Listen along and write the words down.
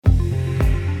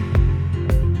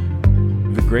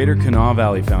Greater Kanawha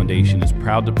Valley Foundation is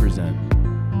proud to present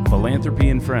Philanthropy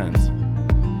and Friends,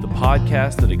 the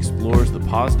podcast that explores the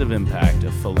positive impact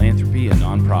of philanthropy and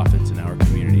nonprofits in our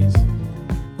communities.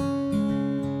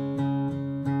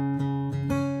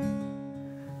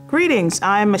 Greetings,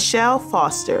 I'm Michelle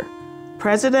Foster,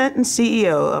 President and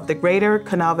CEO of the Greater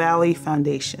Kanawha Valley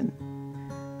Foundation.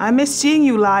 I miss seeing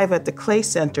you live at the Clay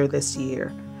Center this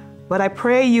year, but I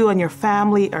pray you and your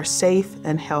family are safe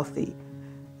and healthy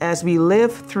as we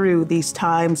live through these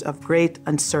times of great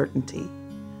uncertainty.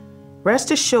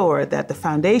 Rest assured that the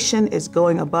Foundation is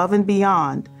going above and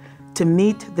beyond to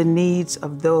meet the needs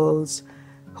of those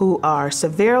who are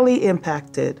severely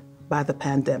impacted by the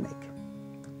pandemic.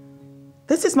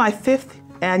 This is my 5th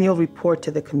annual report to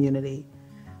the community,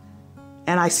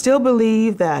 and I still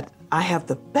believe that I have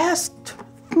the best,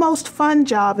 most fun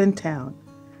job in town,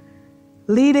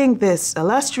 leading this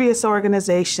illustrious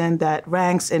organization that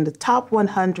ranks in the top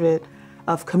 100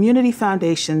 of community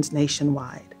foundations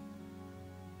nationwide.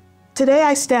 Today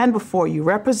I stand before you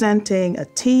representing a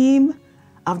team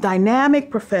of dynamic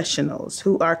professionals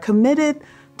who are committed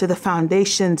to the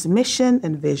Foundation's mission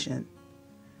and vision.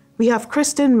 We have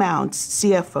Kristen Mounts,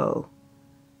 CFO,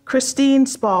 Christine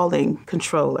Spalding,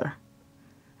 Controller,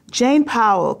 Jane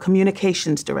Powell,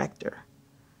 Communications Director,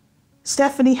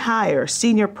 Stephanie Heyer,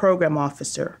 Senior Program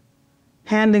Officer,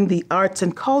 handling the arts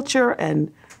and culture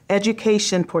and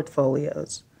education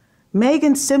portfolios,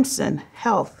 Megan Simpson,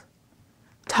 Health,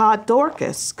 Todd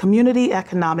Dorcas, Community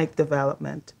Economic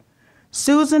Development,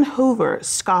 Susan Hoover,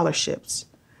 Scholarships,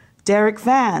 Derek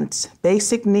Vance,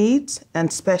 Basic Needs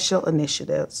and Special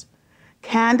Initiatives,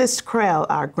 Candace Krell,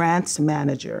 our Grants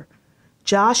Manager,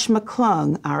 Josh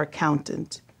McClung, our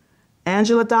Accountant,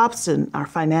 Angela Dobson, our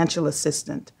Financial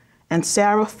Assistant, and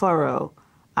Sarah Furrow,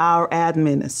 our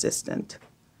Admin Assistant.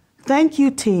 Thank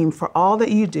you, team, for all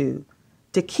that you do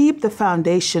to keep the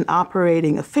Foundation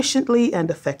operating efficiently and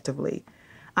effectively.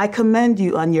 I commend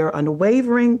you on your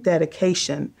unwavering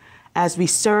dedication as we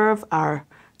serve our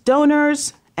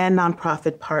donors and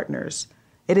nonprofit partners.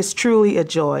 It is truly a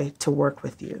joy to work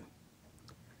with you.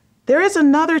 There is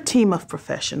another team of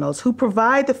professionals who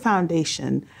provide the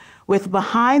Foundation with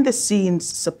behind-the-scenes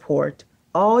support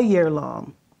all year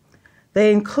long.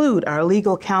 They include our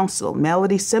legal counsel,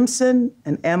 Melody Simpson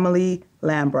and Emily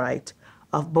Lambright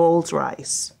of Bowles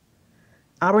Rice,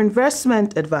 our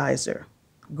investment advisor,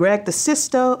 Greg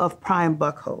DeSisto of Prime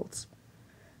Buckholz,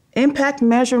 impact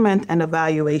measurement and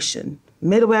evaluation,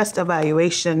 Midwest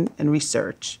Evaluation and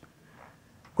Research,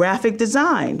 graphic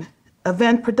design,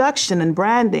 event production and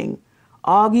branding,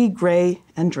 Augie, Gray,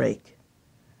 and Drake,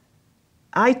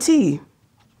 IT,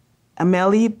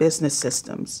 Amelie Business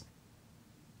Systems,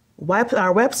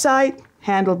 our website,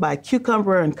 handled by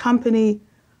Cucumber and Company,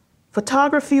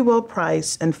 photography, Will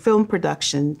Price, and film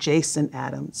production, Jason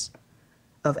Adams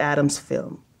of Adams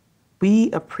Film. We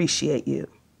appreciate you.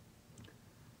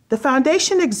 The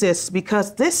Foundation exists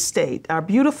because this state, our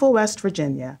beautiful West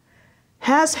Virginia,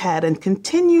 has had and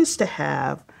continues to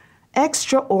have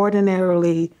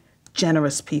extraordinarily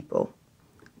generous people.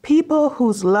 People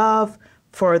whose love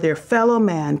for their fellow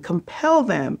man compel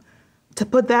them to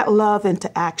put that love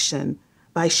into action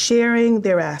by sharing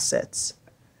their assets.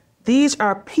 These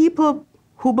are people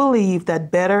who believe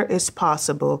that better is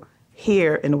possible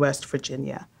here in West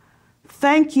Virginia.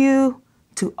 Thank you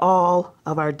to all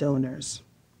of our donors.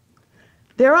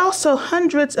 There are also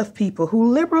hundreds of people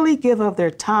who liberally give of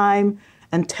their time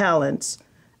and talents,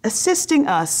 assisting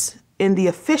us in the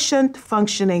efficient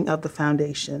functioning of the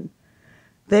Foundation.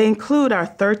 They include our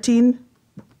 13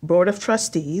 Board of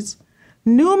Trustees,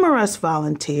 numerous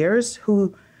volunteers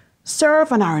who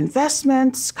serve on our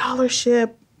investment,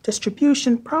 scholarship,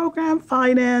 distribution program,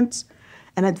 finance,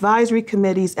 and advisory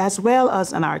committees, as well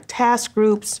as on our task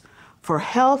groups for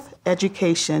health,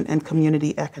 education, and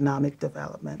community economic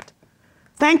development.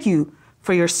 Thank you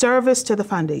for your service to the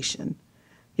Foundation.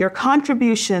 Your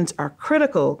contributions are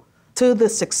critical to the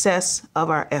success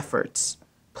of our efforts.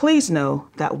 Please know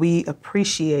that we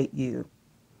appreciate you.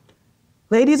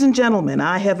 Ladies and gentlemen,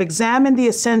 I have examined the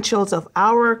essentials of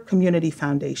our community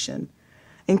foundation,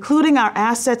 including our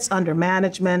assets under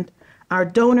management, our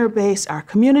donor base, our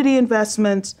community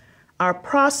investments, our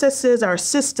processes, our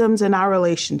systems, and our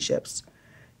relationships.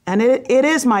 And it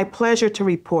is my pleasure to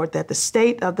report that the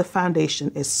state of the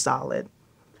Foundation is solid.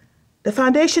 The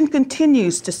Foundation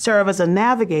continues to serve as a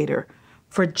navigator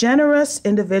for generous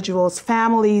individuals,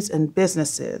 families, and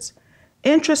businesses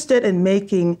interested in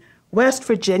making West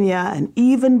Virginia an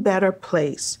even better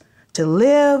place to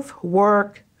live,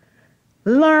 work,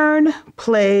 learn,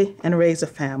 play, and raise a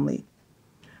family.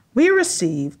 We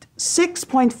received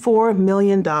 $6.4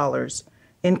 million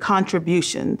in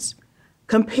contributions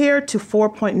compared to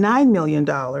 $4.9 million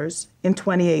in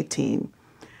 2018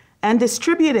 and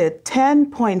distributed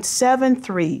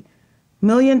 $10.73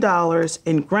 million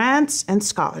in grants and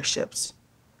scholarships.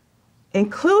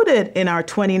 Included in our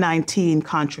 2019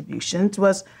 contributions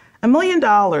was $1 million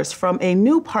from a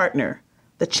new partner,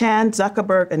 the Chan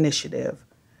Zuckerberg Initiative.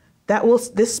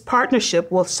 This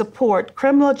partnership will support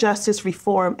criminal justice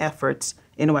reform efforts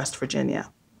in West Virginia.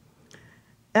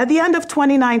 At the end of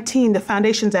 2019, the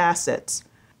Foundation's assets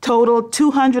totaled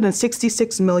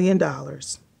 $266 million.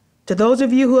 To those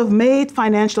of you who have made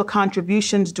financial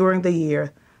contributions during the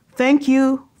year, thank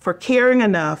you for caring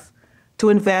enough to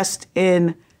invest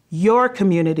in your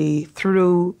community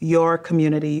through your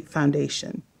community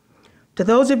foundation. To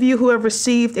those of you who have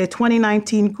received a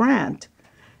 2019 grant,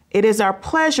 it is our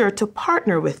pleasure to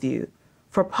partner with you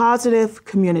for positive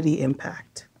community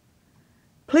impact.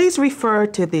 Please refer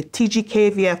to the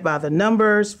TGKVF by the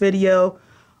Numbers video,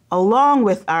 along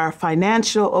with our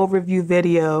financial overview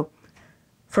video,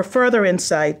 for further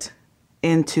insight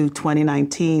into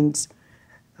 2019's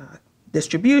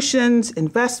distributions,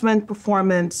 investment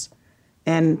performance,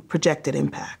 and projected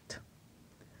impact.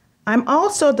 I'm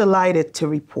also delighted to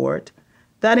report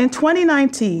that in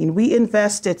 2019, we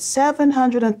invested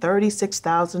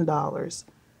 $736,000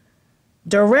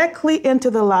 directly into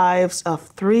the lives of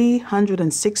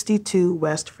 362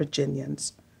 West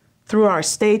Virginians through our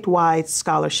statewide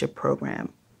scholarship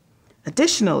program.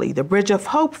 Additionally, the Bridge of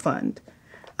Hope Fund,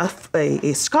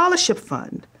 a scholarship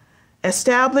fund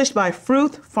established by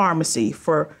Fruth Pharmacy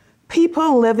for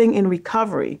people living in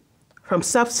recovery from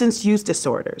substance use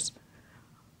disorders.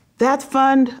 That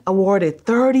fund awarded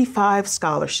 35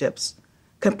 scholarships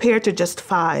compared to just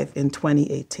 5 in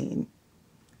 2018.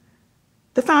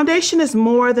 The Foundation is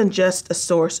more than just a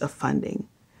source of funding.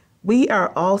 We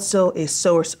are also a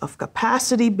source of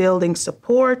capacity building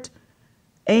support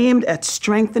aimed at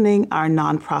strengthening our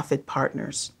nonprofit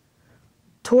partners.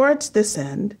 Towards this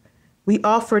end, we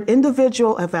offered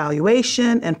individual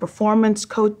evaluation and performance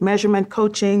measurement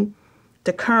coaching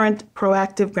to current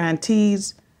proactive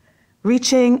grantees,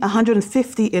 reaching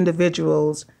 150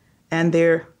 individuals and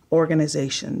their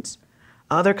organizations.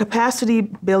 Other capacity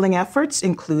building efforts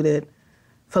included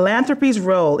philanthropy's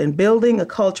role in building a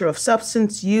culture of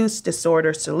substance use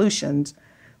disorder solutions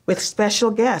with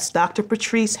special guest Dr.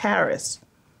 Patrice Harris,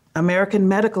 American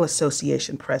Medical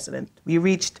Association president. We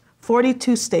reached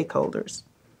 42 stakeholders.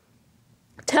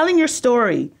 Telling your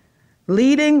story,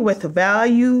 leading with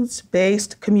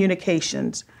values-based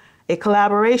communications, a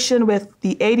collaboration with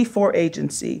the 84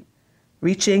 Agency,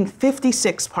 reaching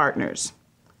 56 partners.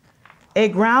 A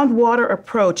groundwater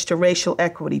approach to racial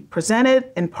equity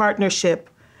presented in partnership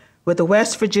with the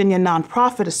West Virginia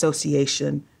Nonprofit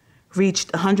Association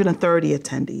reached 130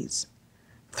 attendees.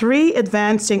 3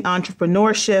 advancing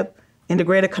entrepreneurship in the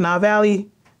Greater Kanawha Valley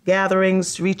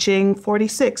gatherings reaching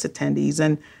 46 attendees,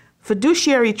 and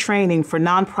fiduciary training for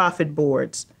nonprofit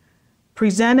boards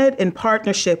presented in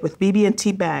partnership with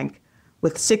BB&T Bank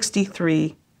with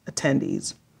 63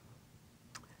 attendees.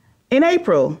 In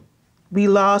April, we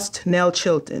lost Nell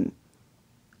Chilton,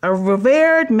 a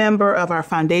revered member of our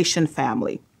foundation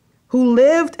family who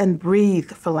lived and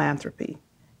breathed philanthropy,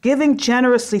 giving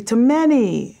generously to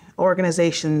many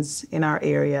organizations in our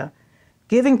area,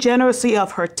 giving generously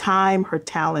of her time, her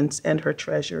talents, and her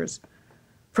treasures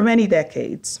for many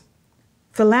decades.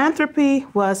 Philanthropy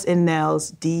was in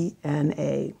Nell's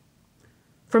DNA.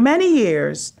 For many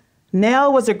years,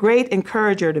 Nell was a great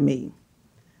encourager to me.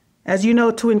 As you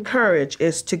know, to encourage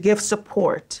is to give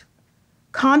support,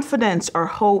 confidence, or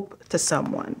hope to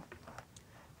someone.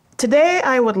 Today,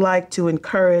 I would like to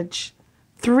encourage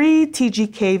 3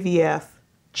 TGKVF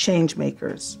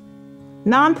changemakers,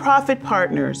 nonprofit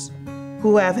partners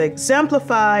who have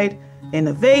exemplified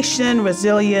innovation,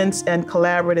 resilience, and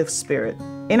collaborative spirit.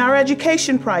 In our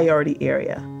education priority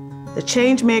area, the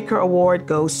Changemaker Award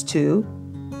goes to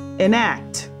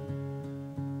Enact.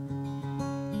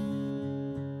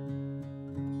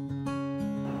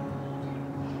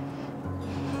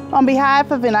 On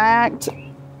behalf of Enact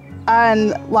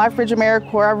and LifeBridge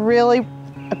AmeriCorps, I really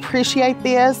appreciate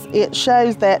this. It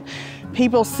shows that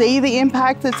people see the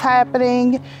impact that's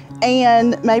happening,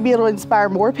 and maybe it'll inspire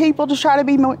more people to try to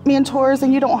be mentors,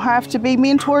 and you don't have to be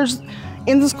mentors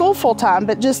in the school full time,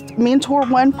 but just mentor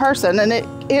one person, and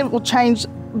it will change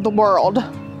the world.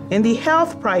 In the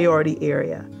health priority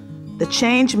area, the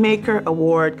Changemaker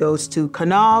Award goes to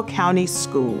Kanawha County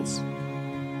Schools.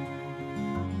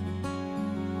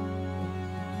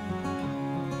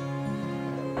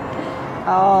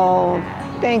 Oh,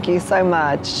 thank you so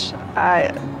much.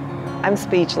 I'm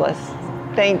speechless.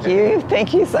 Thank you.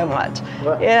 Thank you so much.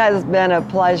 It has been a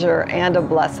pleasure and a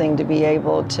blessing to be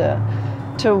able to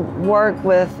work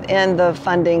within the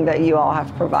funding that you all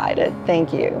have provided.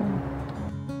 Thank you.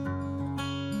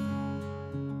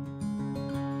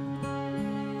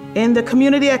 In the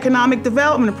Community Economic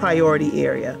Development Priority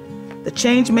area, the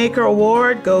Changemaker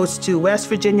Award goes to West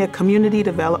Virginia Community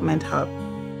Development Hub.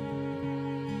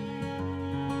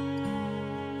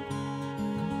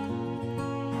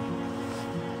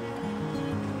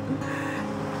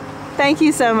 Thank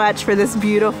you so much for this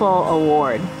beautiful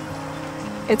award.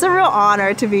 It's a real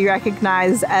honor to be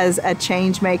recognized as a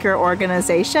Changemaker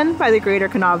organization by the Greater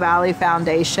Kanawha Valley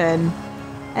Foundation.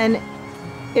 And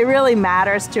it really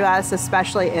matters to us,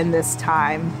 especially in this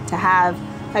time, to have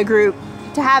a group,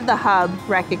 to have the hub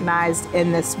recognized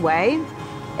in this way.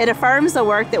 It affirms the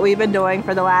work that we've been doing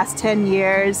for the last 10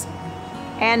 years,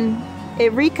 and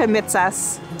it recommits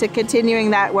us to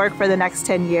continuing that work for the next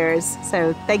 10 years.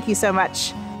 So thank you so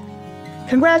much.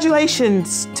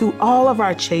 Congratulations to all of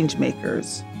our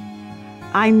changemakers.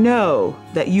 I know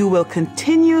that you will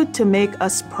continue to make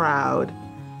us proud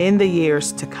in the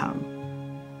years to come.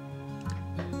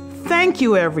 Thank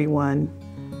you, everyone.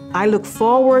 I look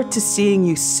forward to seeing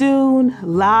you soon,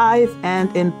 live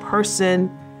and in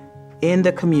person in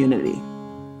the community.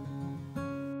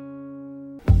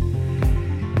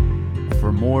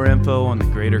 For more info on the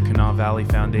Greater Kanawha Valley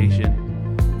Foundation,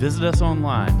 visit us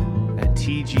online at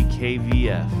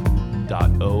tgkvf.org.